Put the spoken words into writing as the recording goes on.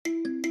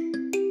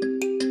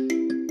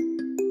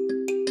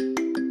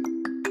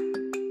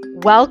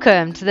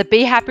Welcome to the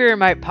Be Happy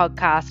Remote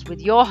podcast with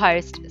your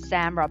host,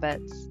 Sam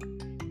Roberts.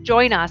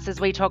 Join us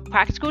as we talk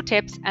practical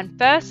tips and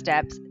first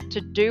steps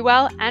to do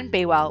well and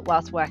be well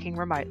whilst working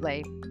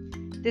remotely.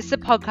 This is a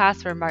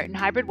podcast for remote and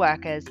hybrid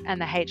workers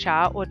and the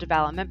HR or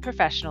development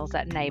professionals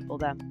that enable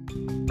them.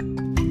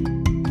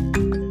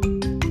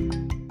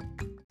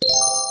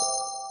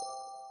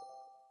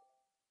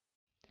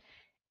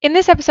 In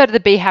this episode of the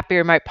Be Happy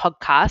Remote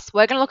podcast,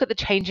 we're going to look at the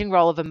changing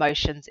role of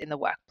emotions in the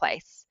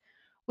workplace.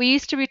 We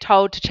used to be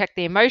told to check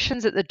the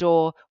emotions at the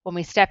door when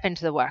we step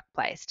into the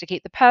workplace to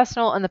keep the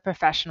personal and the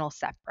professional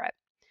separate.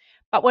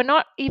 But we're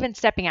not even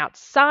stepping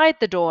outside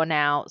the door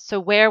now, so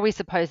where are we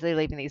supposedly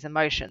leaving these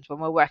emotions when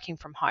we're working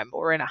from home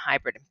or in a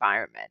hybrid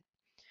environment?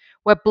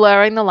 We're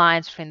blurring the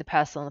lines between the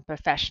personal and the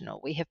professional.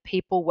 We have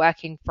people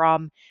working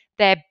from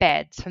their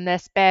beds, from their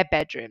spare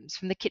bedrooms,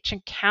 from the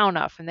kitchen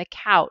counter, from the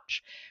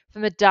couch,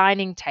 from the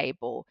dining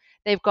table.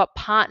 They've got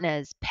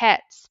partners,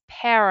 pets,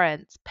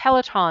 parents,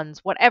 Pelotons,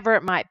 whatever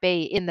it might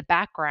be in the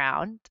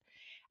background.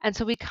 And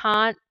so we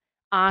can't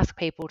ask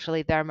people to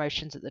leave their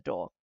emotions at the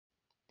door.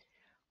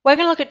 We're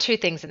going to look at two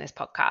things in this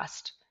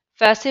podcast.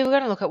 Firstly, we're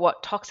going to look at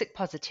what toxic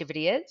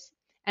positivity is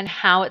and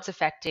how it's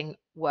affecting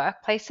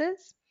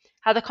workplaces,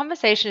 how the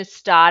conversation is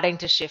starting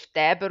to shift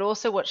there, but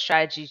also what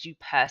strategies you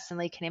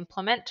personally can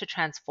implement to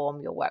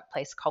transform your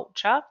workplace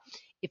culture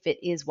if it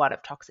is one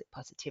of toxic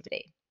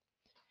positivity.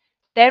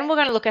 Then we're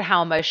going to look at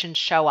how emotions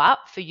show up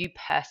for you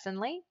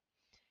personally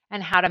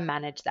and how to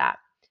manage that.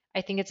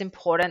 I think it's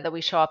important that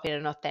we show up in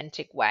an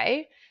authentic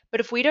way, but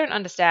if we don't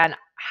understand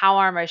how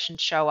our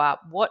emotions show up,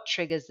 what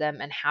triggers them,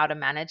 and how to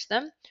manage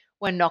them,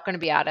 we're not going to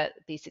be able to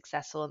be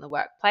successful in the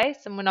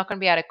workplace, and we're not going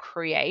to be able to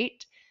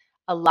create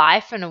a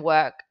life and a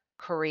work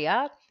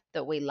career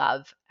that we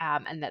love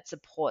and that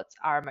supports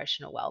our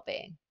emotional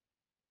well-being.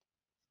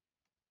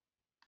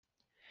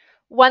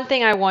 One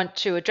thing I want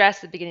to address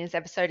at the beginning of this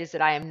episode is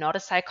that I am not a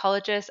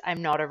psychologist.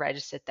 I'm not a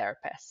registered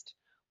therapist.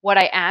 What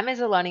I am is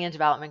a learning and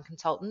development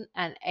consultant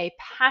and a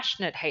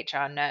passionate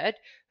HR nerd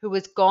who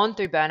has gone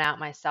through burnout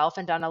myself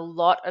and done a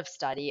lot of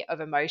study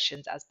of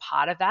emotions as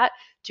part of that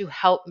to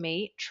help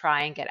me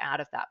try and get out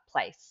of that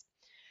place.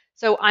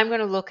 So I'm going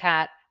to look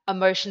at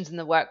emotions in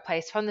the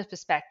workplace from the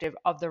perspective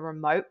of the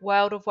remote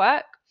world of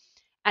work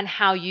and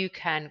how you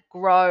can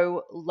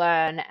grow,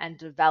 learn, and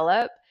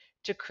develop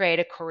to create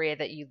a career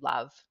that you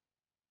love.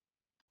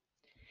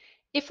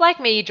 If, like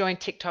me, you joined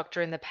TikTok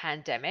during the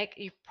pandemic,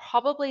 you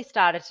probably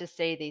started to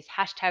see these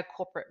hashtag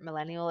corporate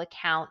millennial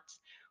accounts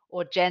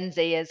or Gen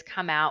Zers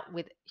come out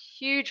with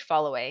huge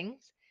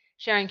followings,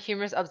 sharing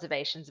humorous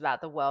observations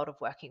about the world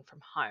of working from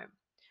home.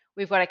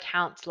 We've got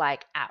accounts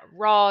like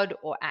 @Rod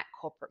or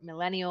 @corporate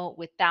millennial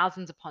with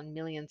thousands upon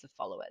millions of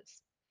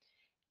followers.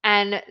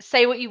 And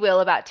say what you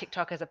will about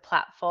TikTok as a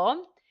platform,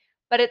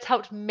 but it's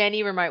helped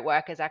many remote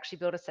workers actually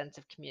build a sense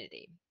of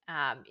community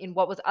in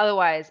what was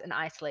otherwise an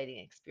isolating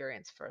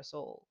experience for us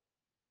all.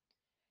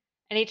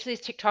 And each of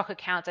these TikTok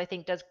accounts, I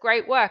think, does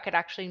great work at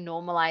actually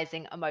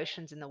normalizing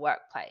emotions in the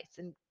workplace.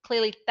 And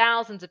clearly,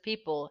 thousands of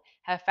people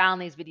have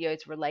found these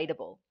videos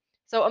relatable.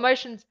 So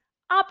emotions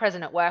are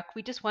present at work.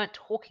 We just weren't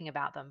talking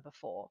about them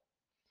before.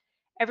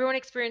 Everyone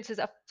experiences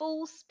a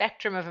full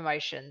spectrum of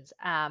emotions,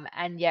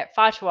 and yet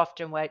far too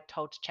often we're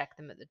told to check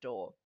them at the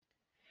door.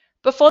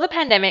 Before the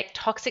pandemic,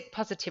 toxic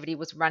positivity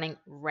was running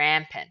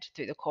rampant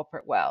through the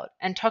corporate world.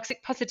 And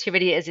toxic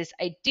positivity is this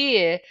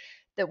idea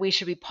that we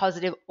should be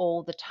positive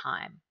all the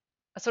time,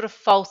 a sort of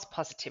false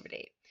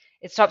positivity.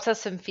 It stops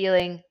us from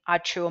feeling our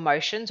true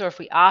emotions, or if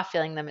we are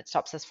feeling them, it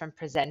stops us from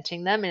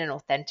presenting them in an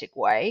authentic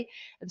way.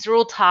 And so we're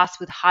all tasked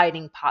with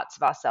hiding parts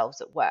of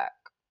ourselves at work.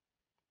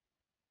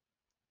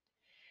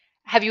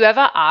 Have you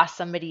ever asked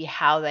somebody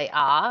how they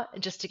are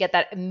just to get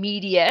that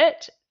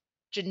immediate,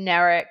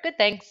 generic, good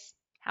thanks,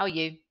 how are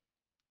you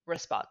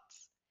response?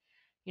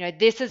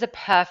 This is a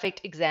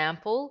perfect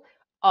example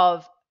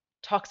of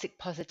toxic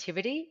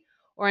positivity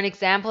or an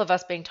example of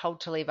us being told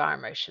to leave our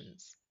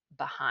emotions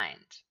behind.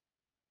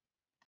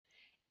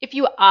 If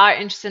you are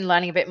interested in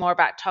learning a bit more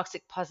about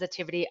toxic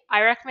positivity,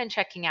 I recommend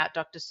checking out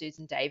Dr.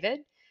 Susan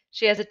David.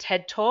 She has a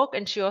TED Talk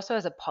and she also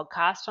has a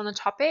podcast on the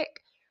topic.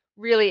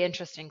 Really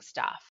interesting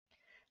stuff.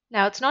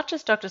 Now, it's not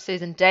just Dr.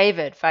 Susan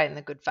David fighting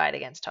the good fight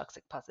against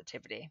toxic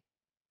positivity.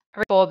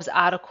 A Forbes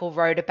article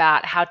wrote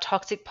about how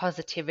toxic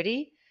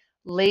positivity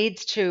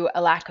leads to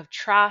a lack of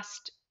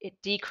trust,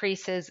 it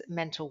decreases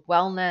mental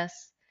wellness,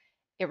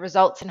 it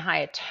results in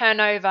higher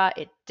turnover,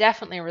 it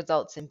definitely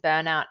results in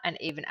burnout and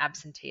even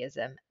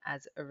absenteeism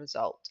as a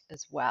result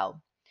as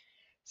well.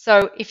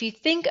 So if you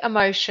think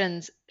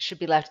emotions should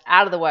be left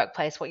out of the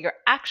workplace, what you're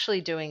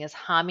actually doing is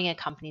harming a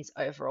company's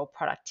overall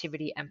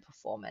productivity and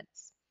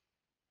performance.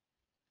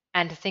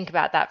 And to think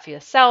about that for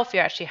yourself,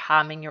 you're actually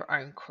harming your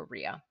own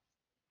career.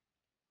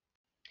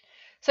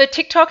 So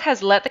TikTok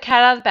has let the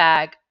cat out of the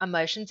bag.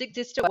 Emotions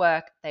exist at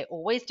work. They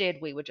always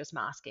did. We were just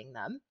masking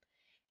them.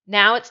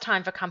 Now it's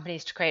time for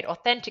companies to create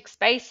authentic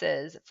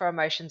spaces for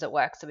emotions at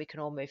work so we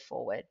can all move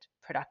forward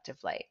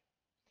productively.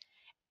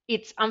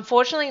 It's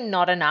unfortunately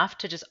not enough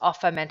to just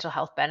offer mental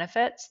health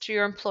benefits to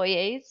your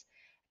employees.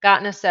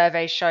 Gartner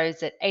survey shows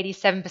that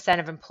 87%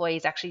 of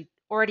employees actually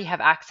already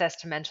have access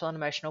to mental and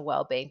emotional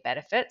well-being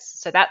benefits.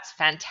 So that's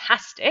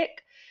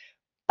fantastic.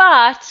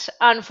 But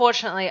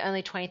unfortunately,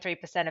 only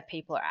 23% of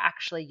people are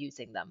actually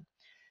using them.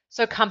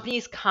 So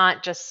companies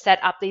can't just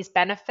set up these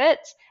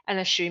benefits and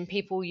assume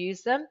people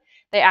use them.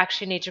 They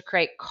actually need to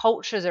create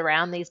cultures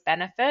around these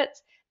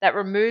benefits that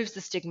removes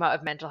the stigma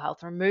of mental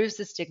health, removes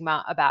the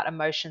stigma about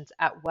emotions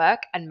at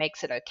work, and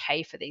makes it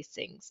okay for these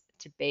things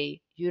to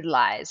be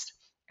utilized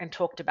and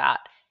talked about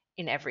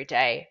in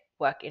everyday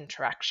work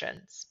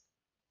interactions.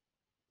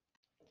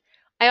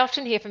 I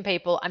often hear from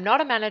people, I'm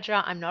not a manager,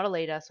 I'm not a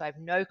leader, so I have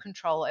no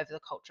control over the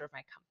culture of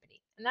my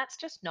company. And that's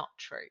just not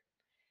true.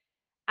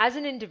 As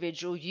an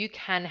individual, you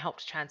can help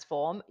to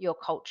transform your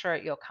culture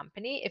at your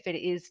company if it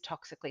is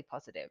toxically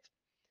positive.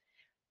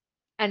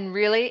 And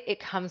really, it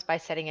comes by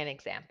setting an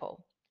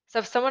example. So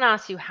if someone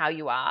asks you how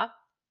you are,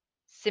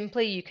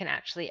 simply you can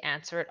actually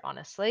answer it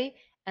honestly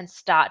and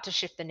start to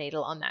shift the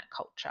needle on that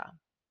culture.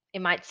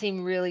 It might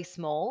seem really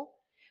small,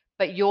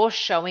 but you're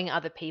showing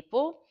other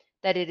people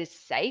that it is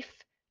safe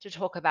to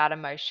talk about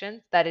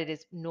emotions, that it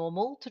is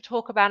normal to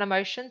talk about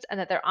emotions, and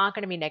that there aren't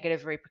going to be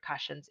negative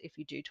repercussions if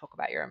you do talk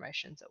about your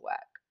emotions at work.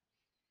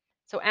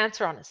 So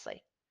answer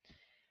honestly.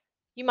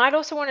 You might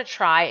also want to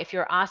try, if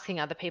you're asking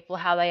other people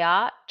how they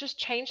are, just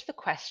change the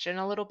question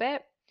a little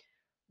bit.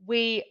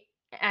 We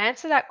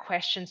answer that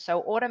question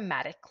so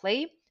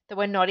automatically that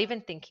we're not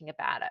even thinking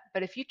about it.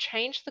 But if you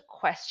change the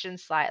question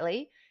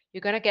slightly, you're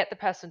going to get the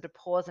person to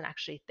pause and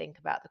actually think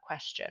about the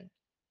question.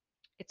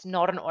 It's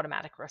not an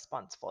automatic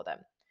response for them.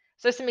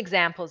 So, some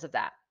examples of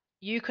that.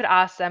 You could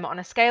ask them, on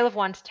a scale of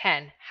 1 to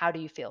 10, how do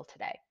you feel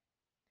today?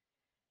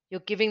 You're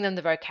giving them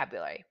the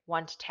vocabulary,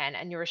 1 to 10,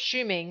 and you're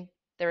assuming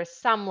there is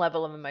some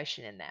level of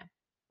emotion in there.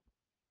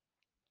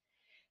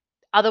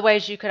 Other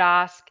ways you could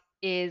ask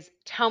is,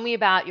 tell me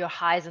about your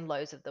highs and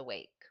lows of the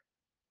week.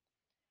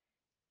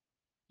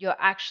 You're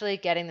actually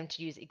getting them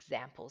to use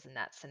examples in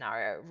that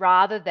scenario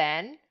rather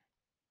than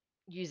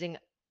using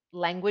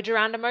language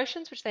around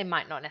emotions, which they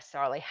might not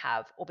necessarily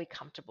have or be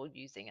comfortable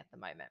using at the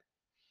moment.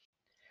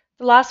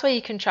 The last way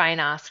you can try and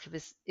ask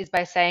is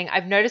by saying,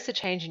 I've noticed a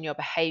change in your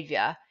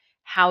behavior.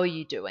 How are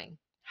you doing?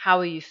 How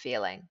are you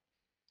feeling?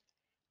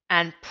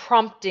 And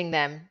prompting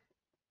them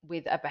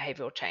with a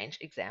behavioral change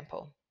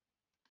example.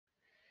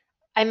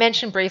 I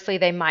mentioned briefly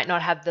they might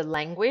not have the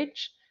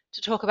language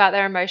to talk about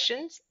their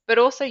emotions, but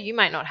also you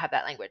might not have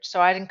that language.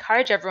 So I'd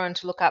encourage everyone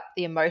to look up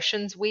the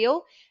emotions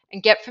wheel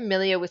and get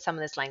familiar with some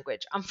of this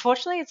language.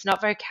 Unfortunately, it's not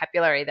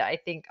vocabulary that I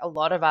think a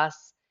lot of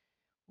us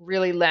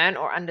really learned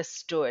or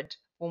understood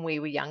when we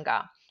were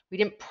younger. We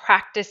didn't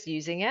practice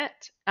using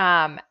it,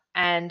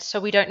 and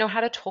so we don't know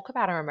how to talk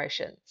about our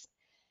emotions.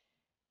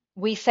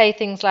 We say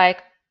things like,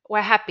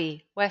 we're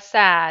happy, we're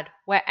sad,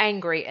 we're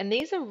angry, and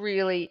these are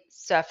really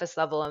surface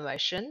level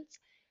emotions.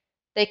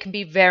 They can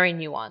be very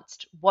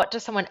nuanced. What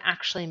does someone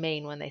actually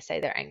mean when they say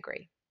they're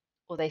angry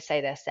or they say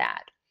they're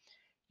sad?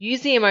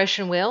 Use the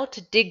emotion wheel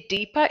to dig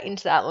deeper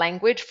into that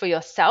language for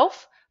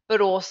yourself,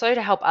 but also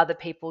to help other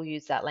people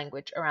use that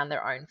language around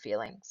their own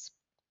feelings.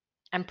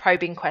 And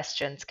probing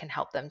questions can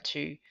help them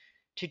to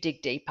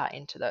dig deeper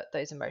into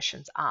those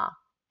emotions are.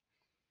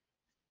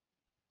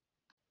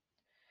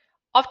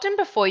 Often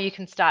before you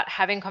can start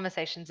having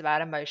conversations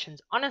about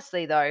emotions,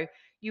 honestly though,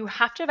 you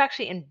have to have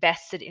actually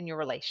invested in your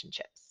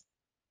relationships.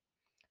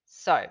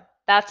 So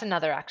that's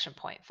another action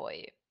point for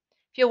you.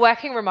 If you're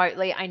working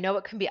remotely, I know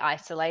it can be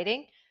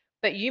isolating,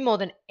 but you more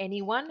than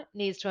anyone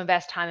needs to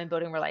invest time in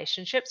building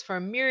relationships for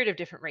a myriad of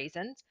different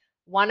reasons.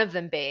 One of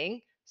them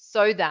being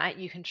so that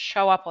you can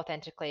show up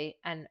authentically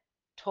and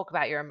talk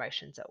about your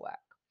emotions at work.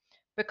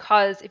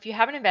 Because if you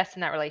haven't invested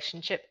in that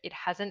relationship, it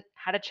hasn't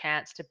had a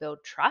chance to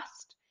build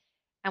trust.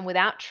 And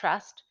without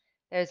trust,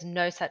 there's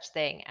no such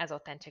thing as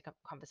authentic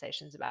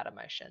conversations about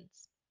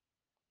emotions.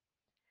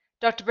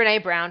 Dr.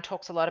 Brene Brown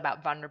talks a lot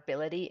about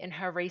vulnerability in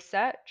her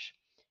research,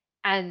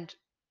 and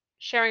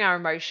sharing our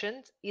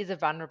emotions is a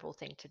vulnerable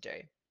thing to do.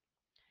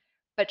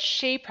 But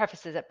she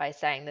prefaces it by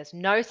saying there's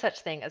no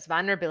such thing as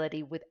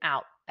vulnerability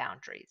without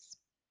boundaries.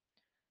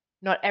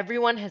 Not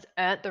everyone has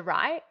earned the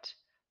right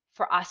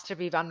for us to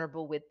be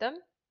vulnerable with them.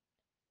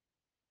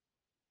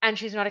 And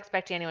she's not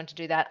expecting anyone to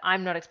do that.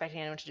 I'm not expecting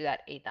anyone to do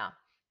that either.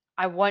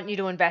 I want you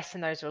to invest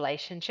in those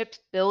relationships,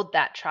 build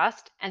that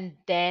trust, and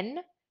then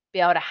be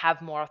able to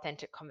have more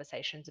authentic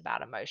conversations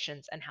about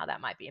emotions and how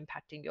that might be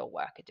impacting your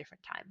work at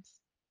different times.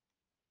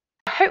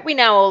 I hope we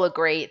now all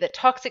agree that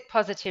toxic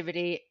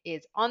positivity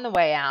is on the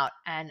way out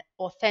and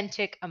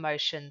authentic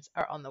emotions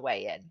are on the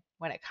way in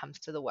when it comes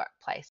to the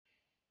workplace.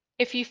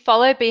 If you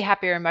follow Be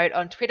Happy Remote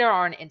on Twitter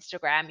or on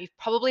Instagram, you've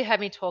probably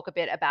heard me talk a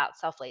bit about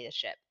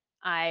self-leadership.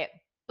 I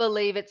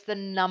believe it's the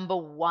number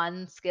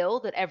one skill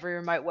that every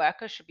remote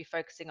worker should be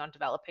focusing on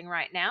developing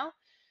right now,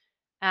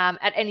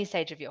 at any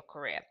stage of your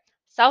career.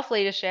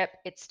 Self-leadership,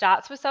 it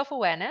starts with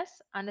self-awareness,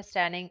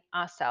 understanding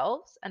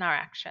ourselves and our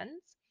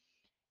actions,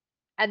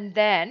 and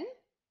then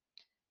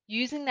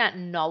using that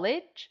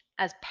knowledge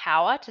as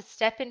power to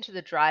step into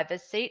the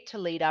driver's seat to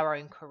lead our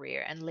own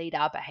career and lead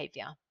our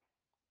behavior.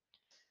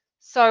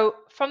 So,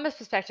 from the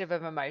perspective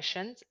of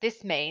emotions,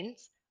 this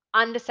means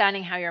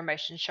understanding how your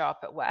emotions show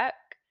up at work,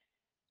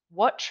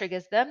 what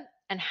triggers them,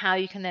 and how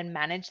you can then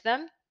manage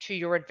them to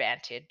your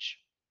advantage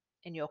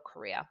in your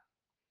career.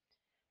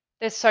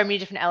 There's so many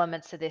different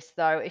elements to this,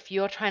 though. If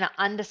you're trying to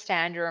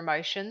understand your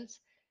emotions,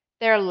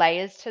 there are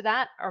layers to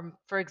that.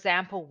 For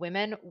example,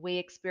 women, we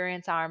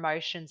experience our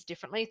emotions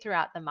differently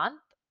throughout the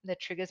month. The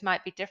triggers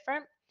might be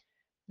different.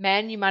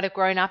 Men, you might have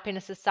grown up in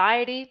a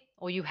society,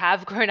 or you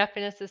have grown up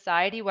in a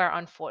society where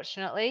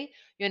unfortunately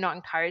you're not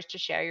encouraged to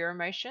share your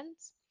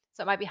emotions.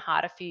 So it might be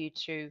harder for you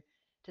to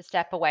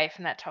step away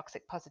from that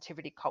toxic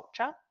positivity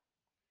culture.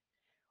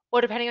 Or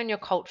depending on your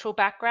cultural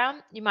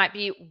background, you might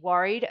be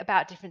worried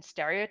about different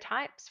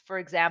stereotypes. For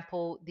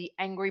example, the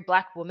angry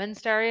black woman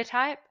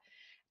stereotype.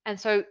 And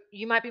so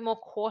you might be more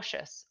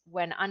cautious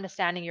when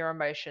understanding your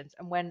emotions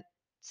and when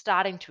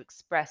starting to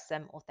express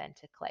them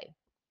authentically.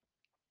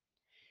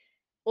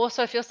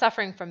 Also, if you're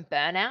suffering from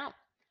burnout,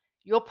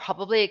 you're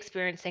probably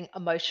experiencing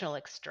emotional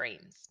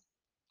extremes.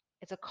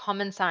 It's a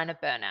common sign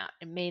of burnout.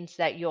 It means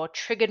that you're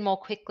triggered more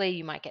quickly,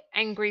 you might get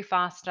angry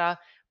faster,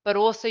 but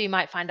also you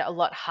might find it a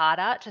lot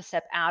harder to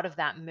step out of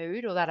that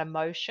mood or that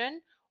emotion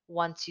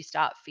once you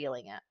start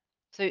feeling it.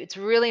 So it's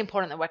really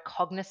important that we're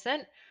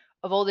cognizant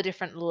of all the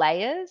different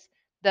layers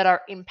that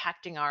are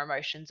impacting our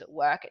emotions at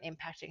work and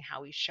impacting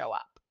how we show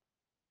up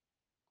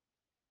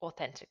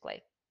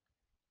authentically.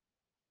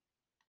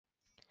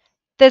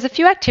 There's a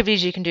few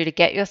activities you can do to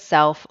get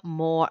yourself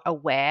more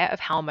aware of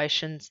how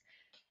emotions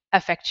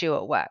affect you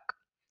at work.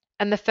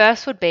 And the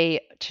first would be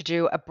to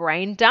do a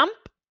brain dump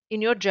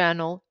in your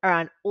journal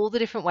around all the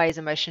different ways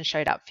emotions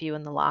showed up for you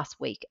in the last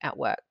week at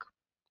work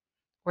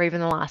or even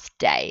the last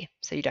day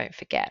so you don't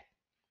forget.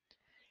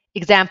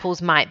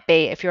 Examples might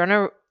be if you're on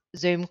a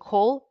Zoom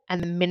call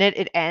and the minute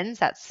it ends,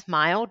 that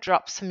smile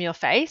drops from your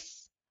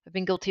face. I've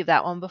been guilty of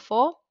that one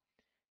before.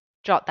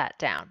 Jot that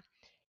down.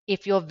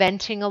 If you're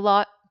venting a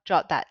lot,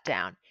 jot that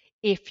down.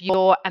 If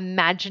you're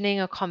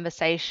imagining a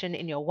conversation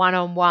in your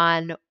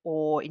one-on-one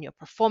or in your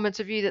performance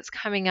review that's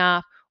coming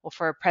up or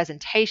for a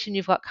presentation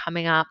you've got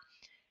coming up,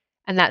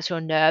 and that's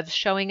your nerves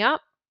showing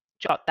up,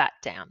 jot that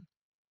down.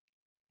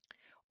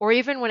 Or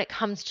even when it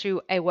comes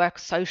to a work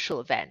social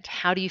event,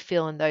 how do you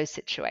feel in those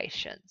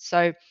situations?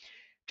 So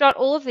jot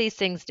all of these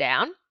things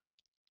down.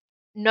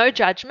 No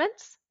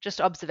judgments, just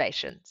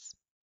observations.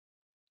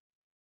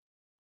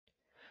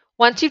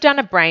 Once you've done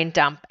a brain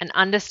dump and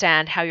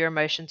understand how your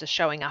emotions are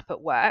showing up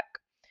at work,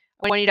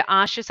 I want you to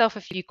ask yourself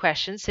a few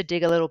questions to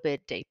dig a little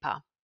bit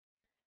deeper.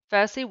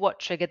 Firstly, what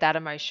triggered that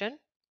emotion?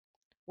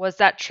 Was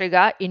that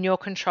trigger in your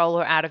control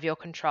or out of your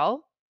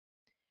control?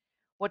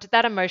 What did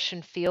that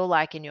emotion feel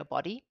like in your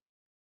body?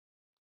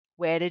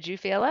 Where did you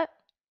feel it?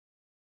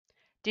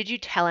 Did you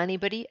tell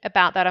anybody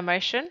about that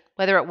emotion,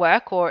 whether at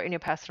work or in your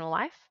personal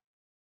life?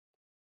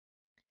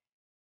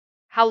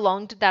 How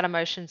long did that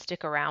emotion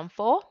stick around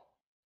for?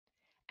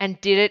 And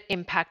did it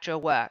impact your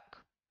work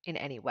in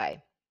any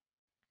way?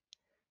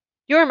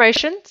 Your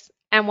emotions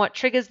and what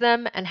triggers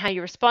them and how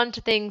you respond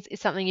to things is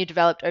something you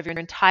developed over your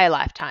entire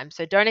lifetime.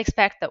 So don't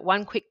expect that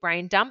one quick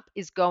brain dump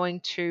is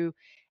going to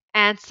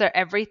answer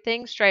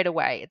everything straight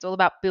away. It's all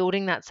about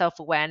building that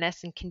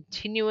self-awareness and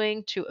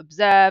continuing to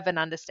observe and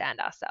understand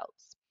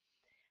ourselves.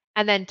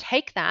 And then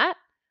take that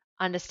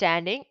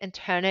understanding and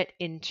turn it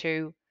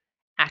into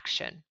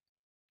action.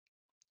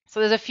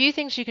 So there's a few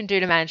things you can do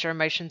to manage your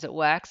emotions at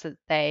work so that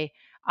they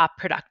are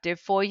productive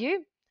for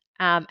you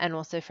and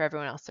also for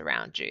everyone else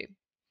around you.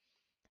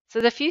 So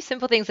there's a few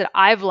simple things that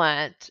I've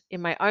learned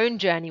in my own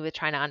journey with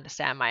trying to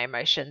understand my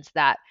emotions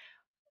that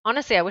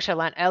honestly I wish I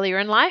learned earlier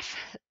in life.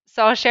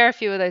 So I'll share a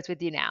few of those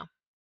with you now.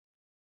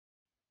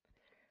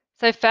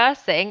 So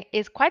first thing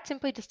is quite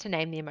simply just to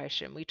name the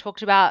emotion. We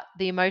talked about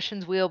the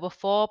emotions wheel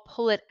before.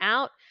 Pull it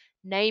out,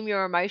 name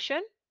your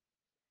emotion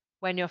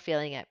when you're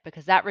feeling it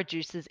because that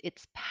reduces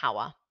its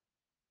power.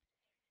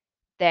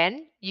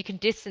 Then you can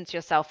distance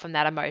yourself from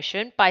that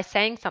emotion by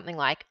saying something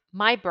like,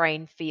 my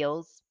brain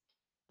feels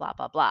blah,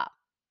 blah, blah.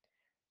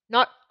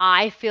 Not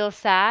I feel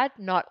sad,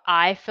 not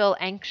I feel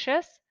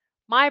anxious.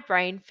 My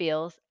brain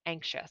feels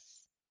anxious.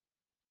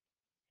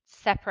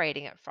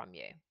 Separating it from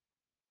you.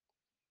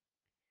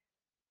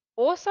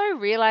 Also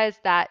realize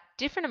that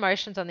different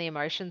emotions on the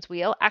emotions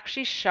wheel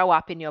actually show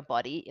up in your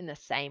body in the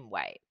same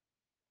way.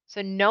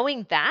 So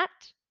knowing that,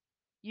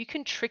 you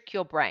can trick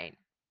your brain.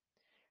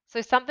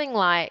 So something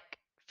like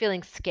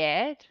feeling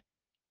scared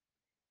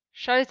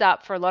shows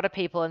up for a lot of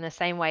people in the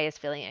same way as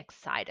feeling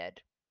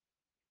excited.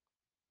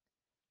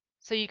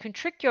 So you can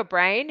trick your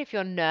brain if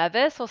you're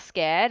nervous or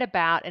scared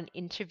about an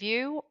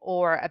interview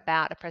or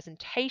about a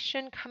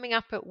presentation coming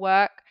up at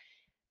work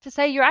to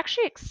say you're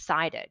actually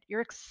excited.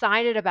 You're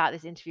excited about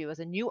this interview as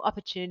a new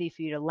opportunity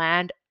for you to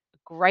land a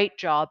great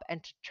job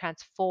and to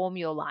transform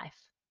your life,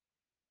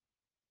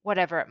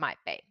 whatever it might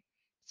be.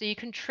 So you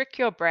can trick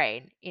your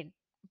brain in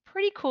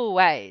pretty cool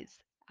ways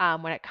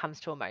when it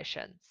comes to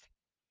emotions.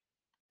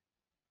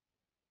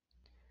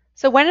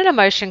 So when an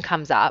emotion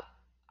comes up,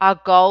 our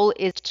goal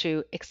is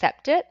to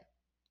accept it,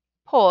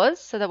 pause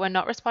so that we're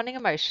not responding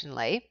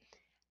emotionally,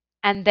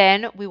 And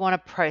then we want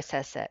to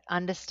process it,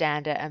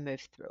 understand it, and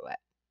move through it.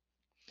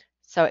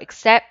 So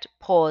accept,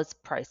 pause,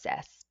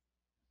 process.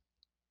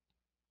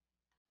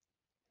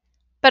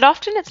 But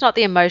often it's not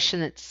the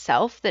emotion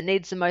itself that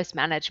needs the most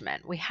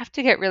management. We have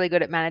to get really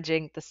good at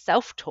managing the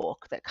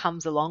self-talk that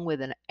comes along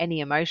with any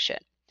emotion.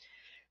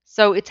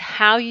 So it's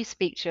how you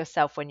speak to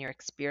yourself when you're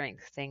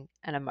experiencing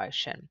an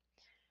emotion.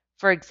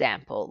 For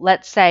example,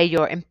 let's say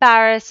you're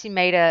embarrassed, you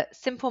made a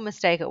simple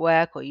mistake at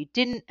work, or you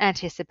didn't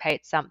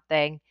anticipate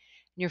something, and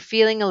you're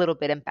feeling a little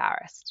bit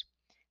embarrassed.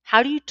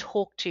 How do you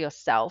talk to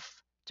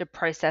yourself to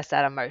process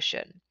that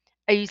emotion?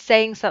 Are you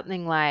saying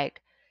something like,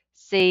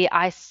 see,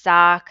 I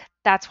suck.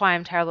 That's why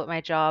I'm terrible at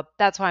my job.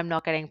 That's why I'm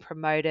not getting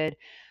promoted.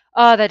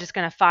 Oh, they're just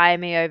going to fire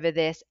me over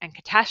this, and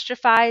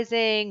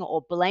catastrophizing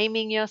or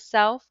blaming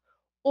yourself?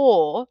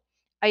 Or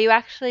are you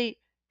actually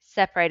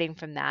separating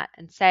from that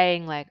and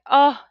saying, like,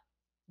 oh,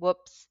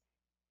 whoops,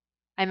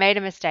 I made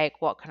a mistake.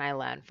 What can I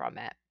learn from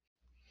it?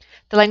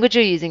 The language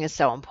you're using is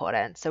so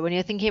important. So when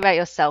you're thinking about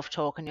your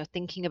self-talk and you're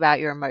thinking about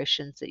your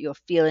emotions that you're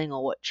feeling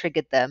or what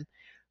triggered them,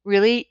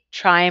 really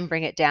try and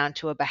bring it down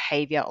to a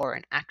behavior or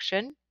an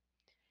action.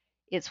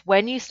 It's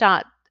when you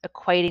start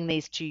equating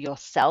these to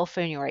yourself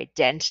and your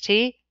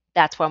identity,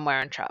 that's when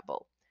we're in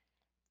trouble.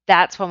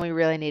 That's when we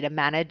really need to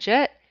manage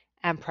it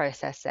and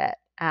process it,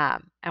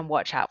 and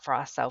watch out for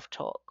our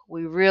self-talk.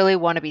 We really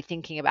want to be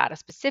thinking about a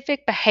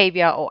specific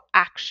behavior or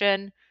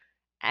action,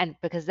 and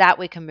because that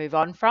we can move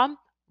on from,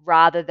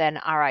 rather than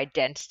our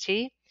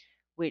identity,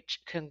 which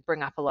can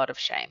bring up a lot of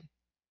shame.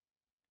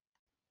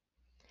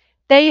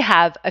 There you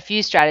have a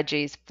few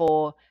strategies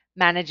for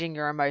managing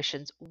your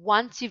emotions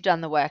once you've done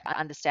the work to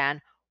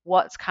understand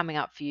what's coming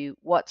up for you,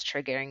 what's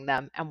triggering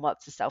them, and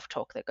what's the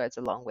self-talk that goes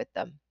along with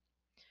them.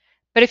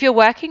 But if you're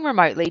working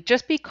remotely,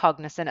 just be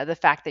cognizant of the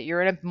fact that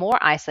you're in a more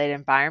isolated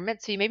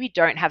environment, so you maybe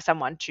don't have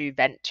someone to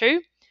vent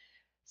to.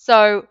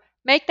 So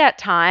make that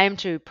time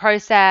to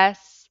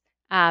process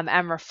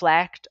and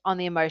reflect on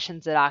the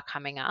emotions that are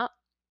coming up.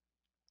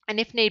 And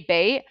if need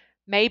be,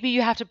 maybe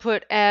you have to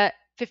put a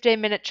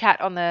 15-minute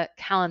chat on the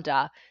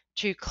calendar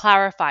to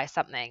clarify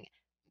something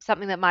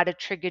that might have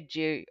triggered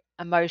you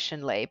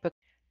emotionally,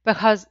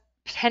 because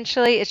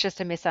potentially it's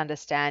just a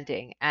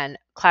misunderstanding and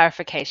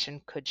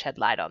clarification could shed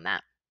light on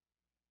that.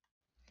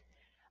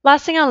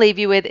 Last thing I'll leave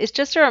you with is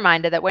just a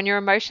reminder that when your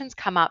emotions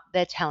come up,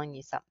 they're telling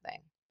you something.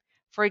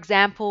 For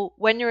example,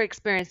 when you're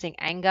experiencing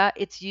anger,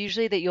 it's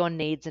usually that your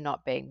needs are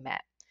not being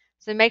met.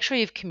 So make sure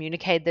you've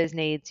communicated those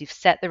needs, you've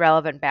set the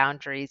relevant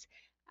boundaries,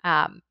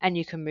 and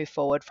you can move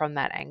forward from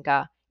that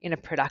anger in a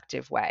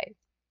productive way.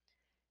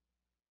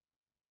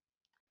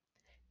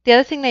 The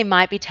other thing they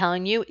might be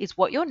telling you is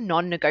what your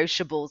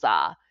non-negotiables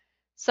are.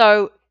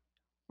 So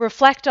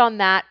reflect on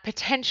that.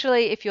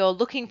 Potentially, if you're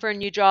looking for a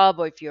new job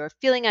or if you're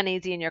feeling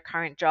uneasy in your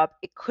current job,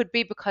 it could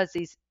be because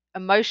these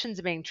emotions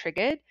are being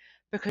triggered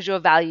because your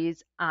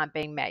values aren't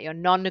being met, your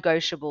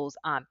non-negotiables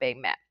aren't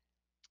being met.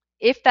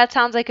 If that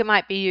sounds like it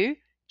might be you,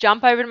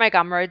 jump over to my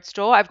Gumroad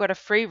store. I've got a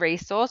free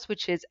resource,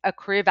 which is a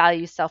career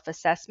value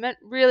self-assessment,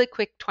 really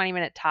quick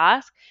 20-minute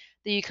task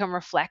that you can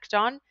reflect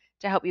on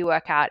to help you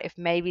work out if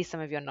maybe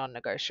some of your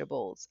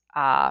non-negotiables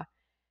are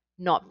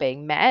not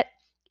being met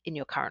in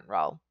your current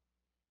role.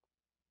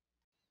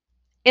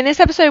 In this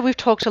episode, we've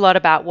talked a lot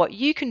about what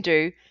you can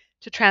do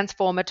to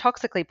transform a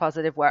toxically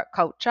positive work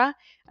culture,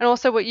 and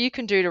also what you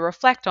can do to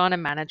reflect on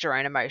and manage your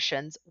own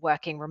emotions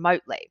working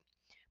remotely.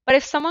 But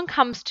if someone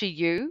comes to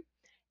you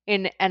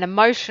in an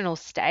emotional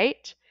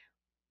state,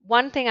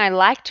 one thing I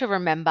like to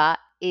remember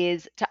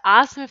is to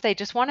ask them if they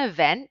just want to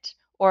vent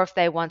or if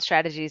they want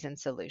strategies and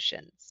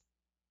solutions.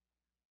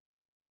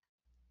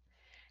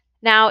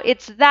 Now,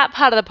 it's that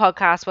part of the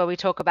podcast where we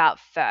talk about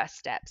first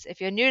steps. If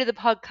you're new to the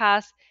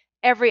podcast,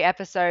 every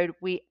episode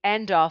we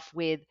end off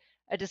with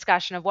a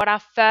discussion of what our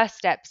first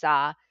steps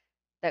are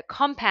that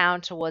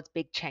compound towards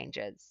big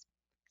changes.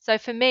 So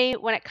for me,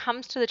 when it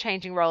comes to the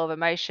changing role of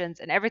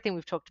emotions and everything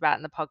we've talked about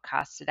in the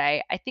podcast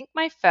today, I think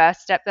my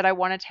first step that I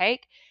want to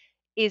take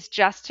is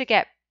just to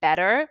get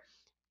better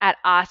at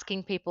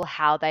asking people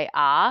how they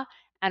are.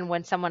 And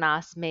when someone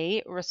asks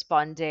me,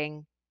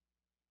 responding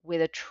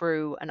with a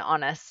true and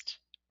honest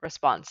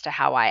response to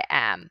how I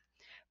am.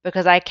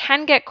 Because I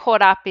can get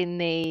caught up in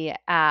the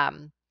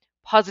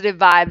positive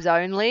vibes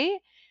only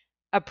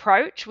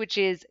approach, which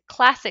is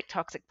classic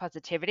toxic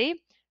positivity.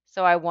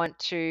 So I want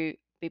to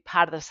be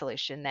part of the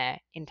solution there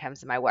in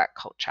terms of my work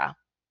culture.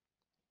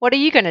 What are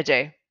you going to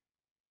do?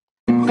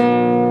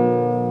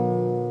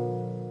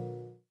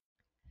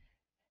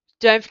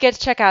 Don't forget to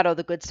check out all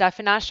the good stuff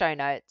in our show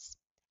notes.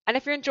 And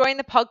if you're enjoying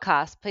the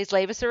podcast, please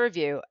leave us a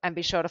review and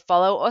be sure to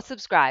follow or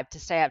subscribe to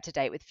stay up to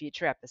date with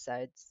future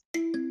episodes.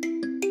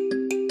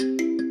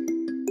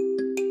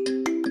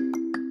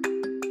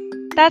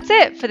 That's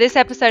it for this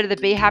episode of the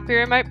Be Happy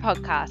Remote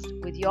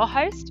podcast with your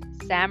host,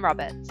 Sam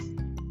Roberts.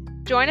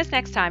 Join us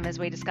next time as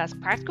we discuss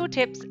practical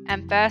tips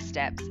and first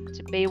steps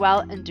to be well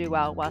and do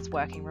well whilst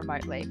working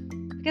remotely.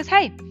 Because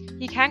hey,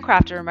 you can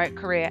craft a remote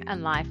career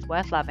and life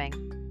worth loving.